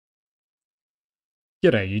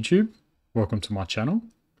G'day YouTube, welcome to my channel.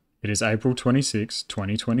 It is April 26,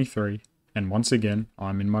 2023, and once again,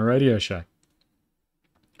 I'm in my Radio Shack.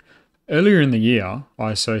 Earlier in the year, I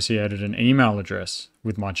associated an email address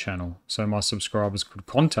with my channel so my subscribers could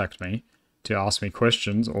contact me to ask me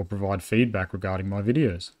questions or provide feedback regarding my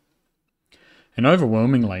videos. And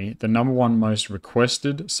overwhelmingly, the number one most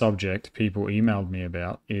requested subject people emailed me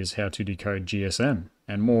about is how to decode GSM,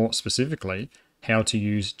 and more specifically, how to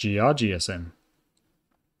use gr-gsm.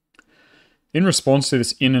 In response to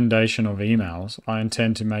this inundation of emails, I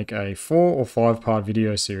intend to make a 4 or 5 part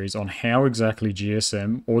video series on how exactly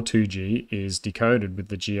GSM or 2G is decoded with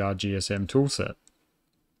the gr-gsm toolset.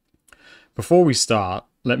 Before we start,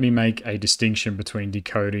 let me make a distinction between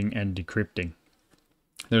decoding and decrypting.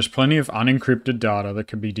 There's plenty of unencrypted data that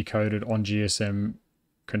can be decoded on GSM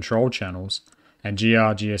control channels, and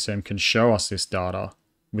gr-gsm can show us this data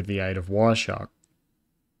with the aid of Wireshark.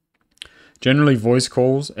 Generally, voice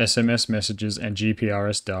calls, SMS messages, and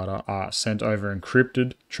GPRS data are sent over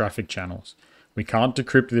encrypted traffic channels. We can't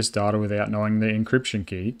decrypt this data without knowing the encryption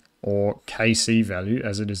key, or KC value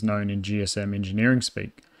as it is known in GSM engineering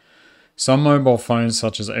speak. Some mobile phones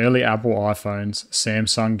such as early Apple iPhones,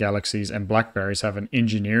 Samsung Galaxies, and Blackberries have an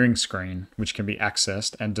engineering screen which can be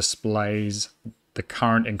accessed and displays the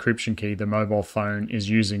current encryption key the mobile phone is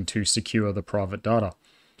using to secure the private data.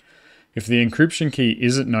 If the encryption key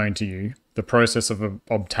isn't known to you, the process of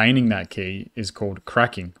obtaining that key is called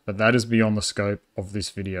cracking, but that is beyond the scope of this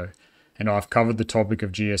video, and I've covered the topic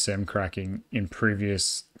of GSM cracking in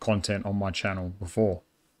previous content on my channel before.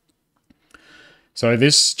 So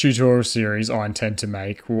this tutorial series I intend to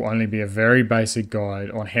make will only be a very basic guide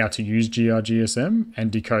on how to use gr-gsm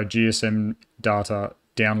and decode GSM data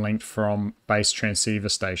downlinked from base transceiver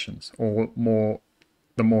stations, or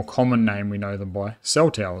the more common name we know them by, cell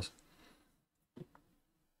towers.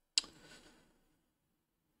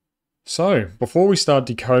 So, before we start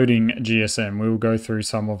decoding GSM, we will go through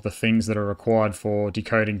some of the things that are required for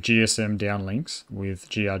decoding GSM downlinks with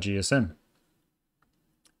gr-gsm.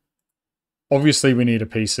 Obviously, we need a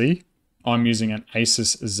PC. I'm using an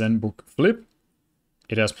Asus ZenBook Flip.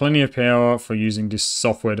 It has plenty of power for using this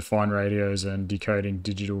software-defined radios and decoding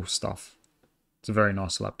digital stuff. It's a very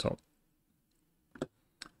nice laptop.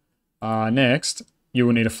 Next, you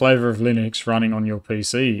will need a flavor of Linux running on your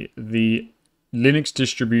PC. The Linux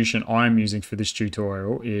distribution I am using for this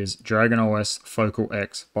tutorial is DragonOS Focal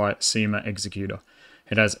X by SEMA Executor.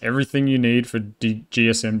 It has everything you need for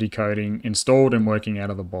GSM decoding installed and working out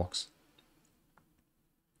of the box.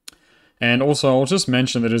 And also, I'll just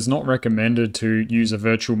mention that it is not recommended to use a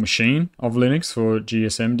virtual machine of Linux for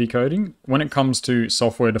GSM decoding. When it comes to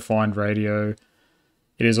software-defined radio,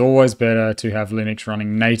 it is always better to have Linux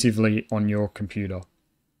running natively on your computer.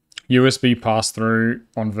 USB pass-through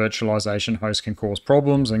on virtualization hosts can cause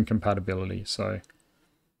problems and compatibility. So,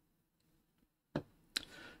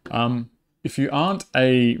 if you aren't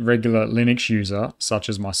a regular Linux user, such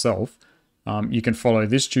as myself, you can follow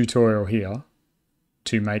this tutorial here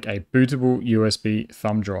to make a bootable USB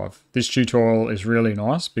thumb drive. This tutorial is really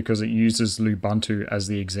nice because it uses Lubuntu as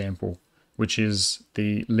the example, which is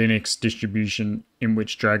the Linux distribution in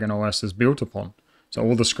which DragonOS is built upon. So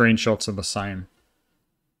all the screenshots are the same.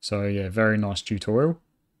 So yeah, very nice tutorial.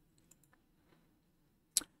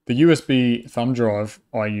 The USB thumb drive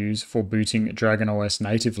I use for booting DragonOS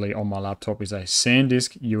natively on my laptop is a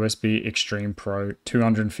SanDisk USB Extreme Pro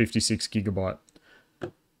 256GB.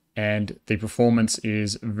 And the performance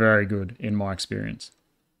is very good in my experience.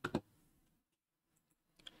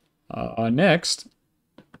 Next,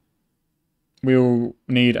 we'll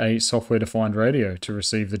need a software-defined radio to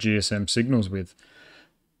receive the GSM signals with.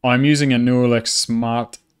 I'm using a Newellec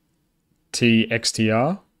Smart T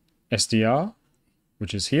XTR SDR,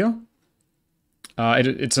 which is here.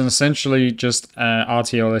 It's essentially just an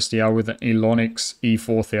RTL SDR with an Elonix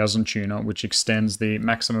E4000 tuner, which extends the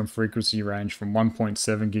maximum frequency range from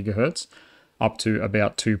 1.7 GHz up to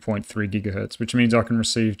about 2.3 GHz, which means I can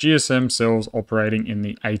receive GSM cells operating in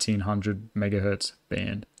the 1800 MHz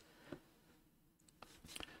band.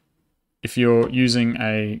 If you're using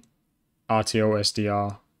a RTL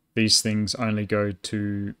SDR, these things only go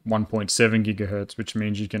to 1.7 GHz, which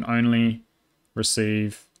means you can only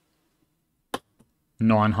receive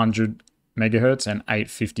 900 MHz and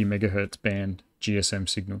 850 MHz band GSM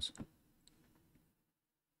signals.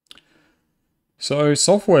 So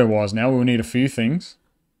software-wise now we'll need a few things.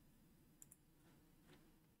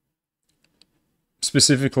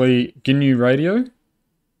 Specifically GNU Radio,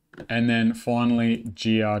 and then finally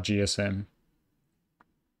gr-gsm.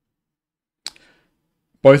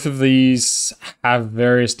 Both of these have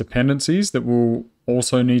various dependencies that will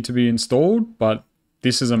also need to be installed, but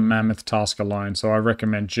this is a mammoth task alone, so I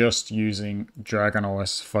recommend just using Dragon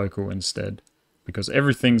OS Focal instead, because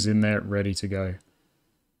everything's in there ready to go.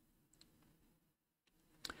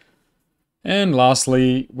 And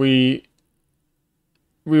lastly, we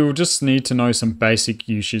will just need to know some basic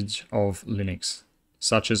usage of Linux,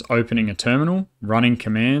 such as opening a terminal, running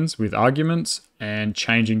commands with arguments, and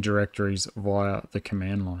changing directories via the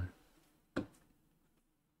command line.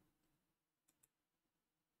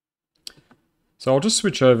 So I'll just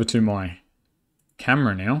switch over to my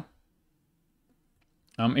camera now.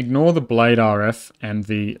 Ignore the Blade RF and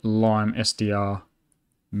the Lime SDR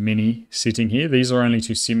Mini sitting here. These are only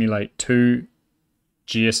to simulate 2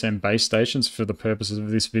 GSM base stations for the purposes of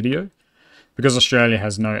this video, because Australia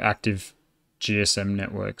has no active GSM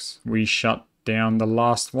networks. We shut down the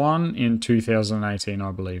last one in 2018,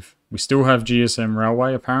 I believe. We still have GSM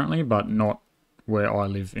railway apparently, but not where I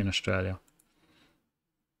live in Australia.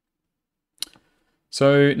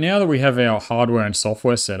 So now that we have our hardware and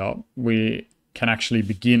software set up, we can actually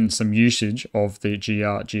begin some usage of the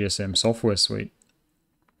gr-gsm software suite.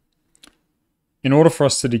 In order for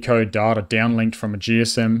us to decode data downlinked from a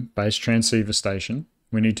GSM-based transceiver station,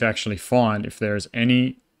 we need to actually find if there is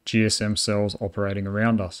any GSM cells operating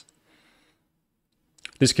around us.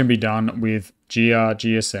 This can be done with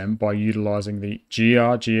gr-gsm by utilizing the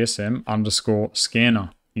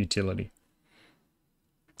gr-gsm_scanner utility.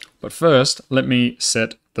 But first, let me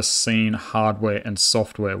set the scene hardware and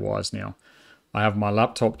software wise now. I have my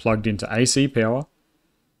laptop plugged into AC power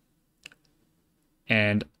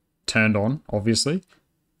and turned on, obviously.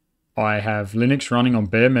 I have Linux running on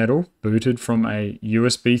bare metal, booted from a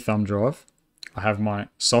USB thumb drive. I have my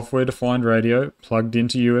software-defined radio plugged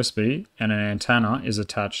into USB, and an antenna is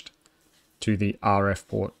attached to the RF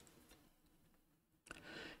port.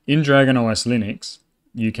 In Dragon OS Linux,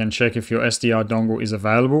 you can check if your SDR dongle is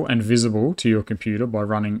available and visible to your computer by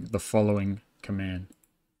running the following command.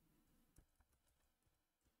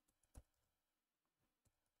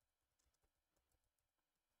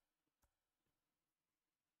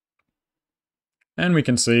 And we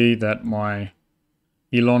can see that my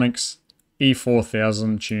Elonix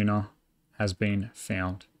E4000 tuner has been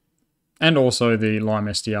found. And also the Lime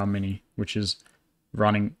SDR Mini, which is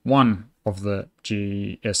running one of the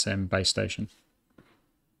GSM base station.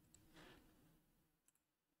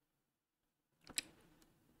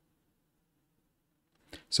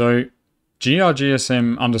 So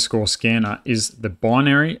gr-gsm_scanner is the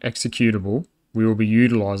binary executable we will be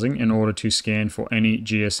utilizing in order to scan for any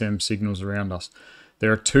GSM signals around us. There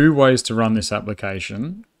are 2 ways to run this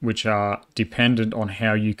application, which are dependent on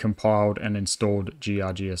how you compiled and installed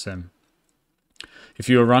gr-gsm. If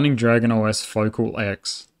you are running Dragon OS Focal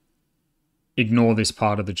X, ignore this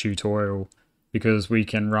part of the tutorial, because we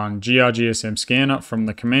can run gr-gsm scanner from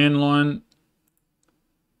the command line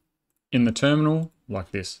in the terminal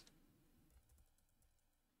like this.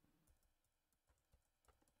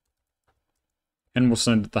 And we'll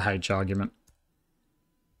send it the H argument.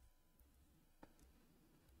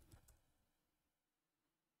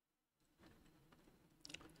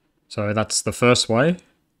 So that's the first way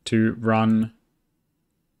to run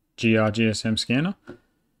gr-gsm scanner.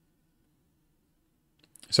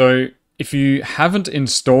 So if you haven't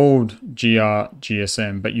installed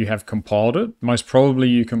gr-gsm but you have compiled it, most probably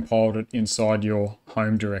you compiled it inside your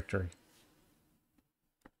home directory.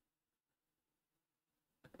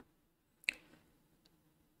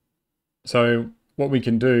 So what we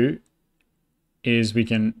can do is we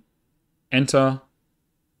can enter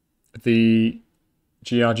the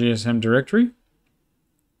gr-gsm directory,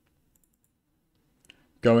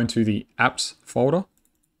 go into the apps folder,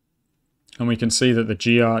 and we can see that the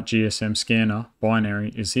gr-gsm scanner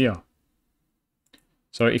binary is here.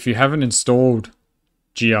 So if you haven't installed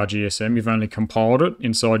gr-gsm, you've only compiled it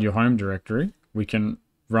inside your home directory, we can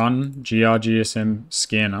run gr-gsm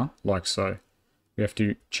scanner like so. We have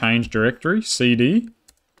to change directory, cd,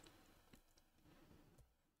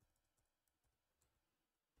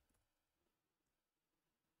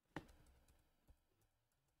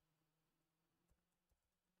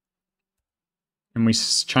 and we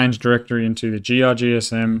change directory into the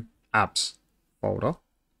gr-gsm apps folder,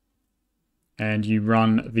 and you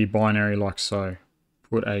run the binary like so.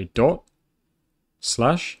 Put a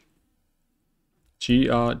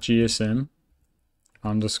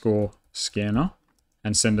 ./gr-gsm_scanner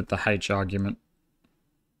and send it the H argument.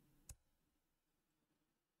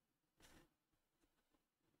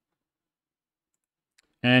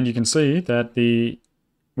 And you can see that we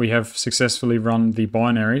have successfully run the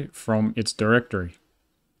binary from its directory.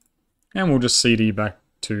 And we'll just cd back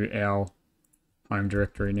to our home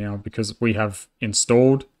directory now, because we have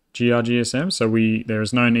installed gr-gsm, so there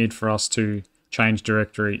is no need for us to change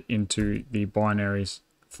directory into the binaries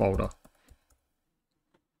folder.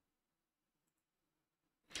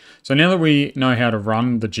 So now that we know how to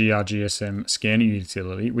run the gr-gsm scanner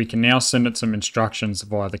utility, we can now send it some instructions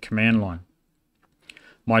via the command line.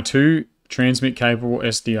 My two transmit capable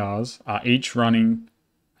SDRs are each running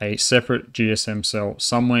a separate GSM cell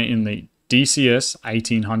somewhere in the DCS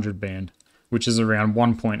 1800 band, which is around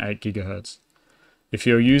 1.8 gigahertz. If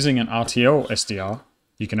you're using an RTL SDR,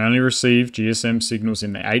 you can only receive GSM signals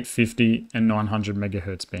in the 850 and 900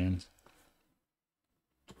 megahertz bands.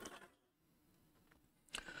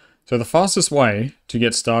 So the fastest way to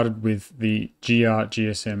get started with the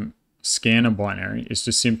gr-gsm scanner binary is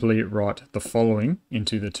to simply write the following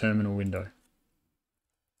into the terminal window.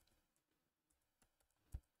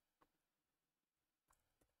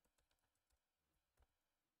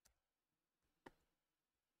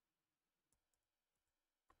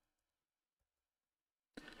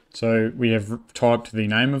 So we have typed the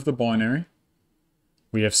name of the binary.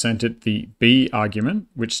 We have sent it the B argument,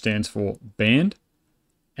 which stands for band,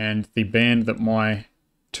 and the band that my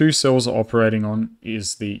two cells are operating on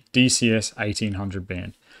is the DCS 1800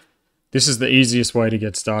 band. This is the easiest way to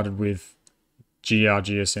get started with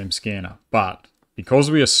gr-gsm scanner, but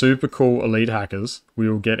because we are super cool elite hackers, we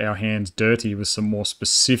will get our hands dirty with some more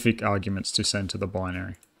specific arguments to send to the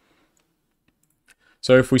binary.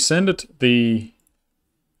 So if we send it the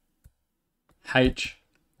H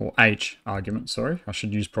argument, sorry, I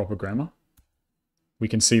should use proper grammar, we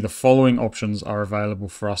can see the following options are available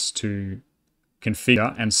for us to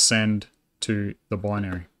configure and send to the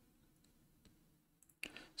binary.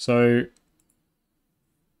 So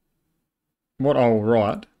what I'll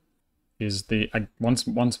write is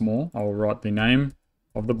once more, I'll write the name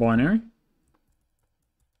of the binary,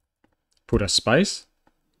 put a space.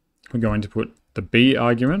 We're going to put the B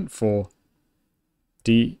argument for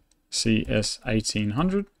DCS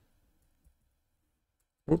 1800.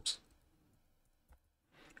 Whoops.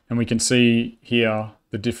 And we can see here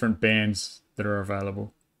the different bands that are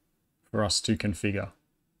available for us to configure.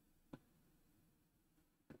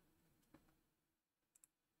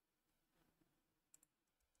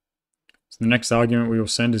 So the next argument we will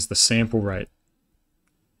send is the sample rate.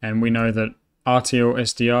 And we know that RTL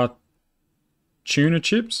SDR tuner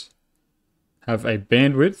chips have a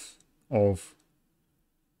bandwidth of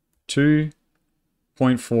 2.4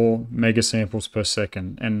 megasamples per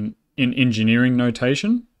second. And in engineering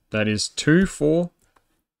notation, that is 2, 4,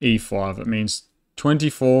 E5. It means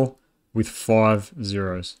 24 with 5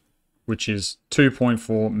 zeros, which is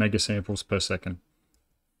 2.4 megasamples per second.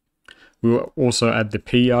 We will also add the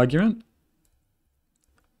P argument.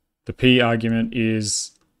 The P argument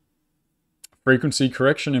is frequency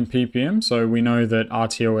correction in ppm. So we know that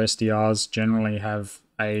RTL SDRs generally have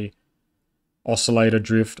a oscillator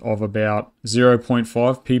drift of about 0.5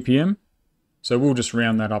 ppm. So we'll just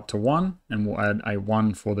round that up to 1, and we'll add a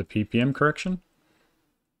 1 for the ppm correction.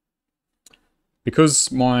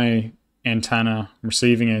 Because my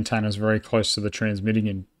receiving antenna is very close to the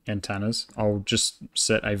transmitting antennas, I'll just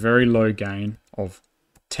set a very low gain of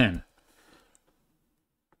 10.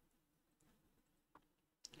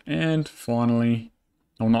 And finally,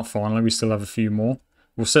 well, not finally, we still have a few more.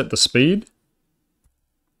 We'll set the speed.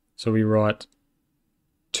 So we write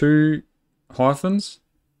 2 hyphens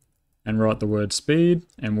and write the word speed,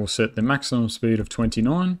 and we'll set the maximum speed of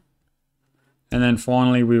 29. And then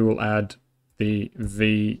finally, we will add the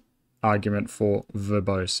V argument for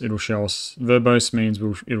verbose. It'll show us, verbose means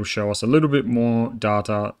it'll show us a little bit more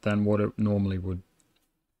data than what it normally would.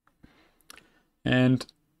 And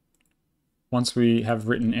once we have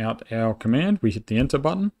written out our command, we hit the enter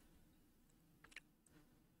button.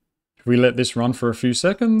 If we let this run for a few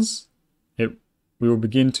seconds, we will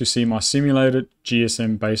begin to see my simulated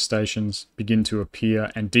GSM base stations begin to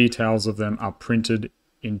appear, and details of them are printed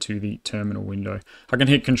into the terminal window. I can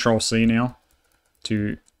hit Control-C now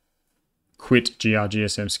to quit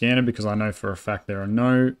gr-gsm scanner, because I know for a fact there are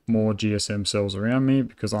no more GSM cells around me,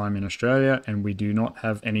 because I'm in Australia and we do not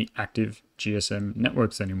have any active GSM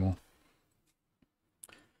networks anymore.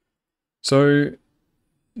 So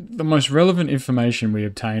the most relevant information we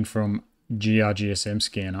obtained from gr-gsm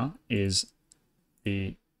scanner is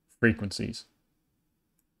the frequencies.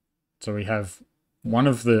 So we have one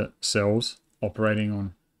of the cells operating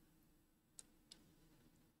on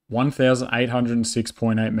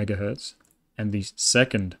 1806.8 megahertz, and the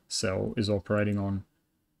second cell is operating on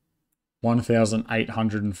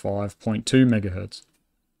 1805.2 megahertz.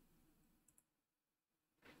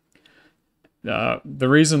 The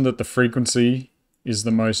reason that the frequency is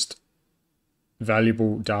the most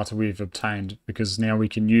valuable data we've obtained, because now we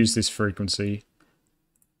can use this frequency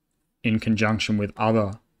in conjunction with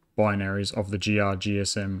other binaries of the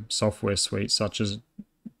gr-gsm software suite, such as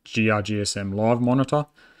gr-gsm live monitor,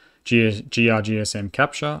 gr-gsm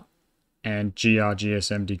capture, and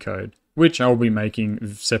gr-gsm decode, which I'll be making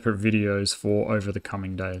separate videos for over the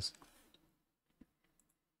coming days.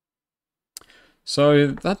 So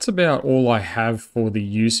that's about all I have for the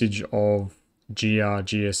usage of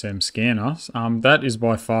gr-gsm scanner. That is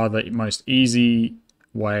by far the most easy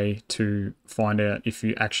way to find out if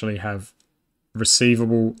you actually have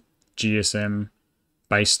receivable GSM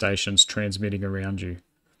base stations transmitting around you.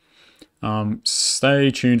 Stay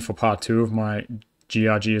tuned for part 2 of my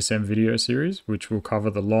gr-gsm video series, which will cover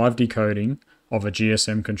the live decoding of a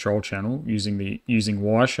GSM control channel using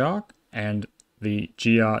Wireshark and the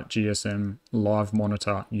gr-gsm live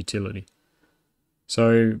monitor utility.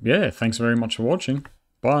 So yeah, thanks very much for watching.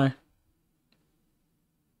 Bye.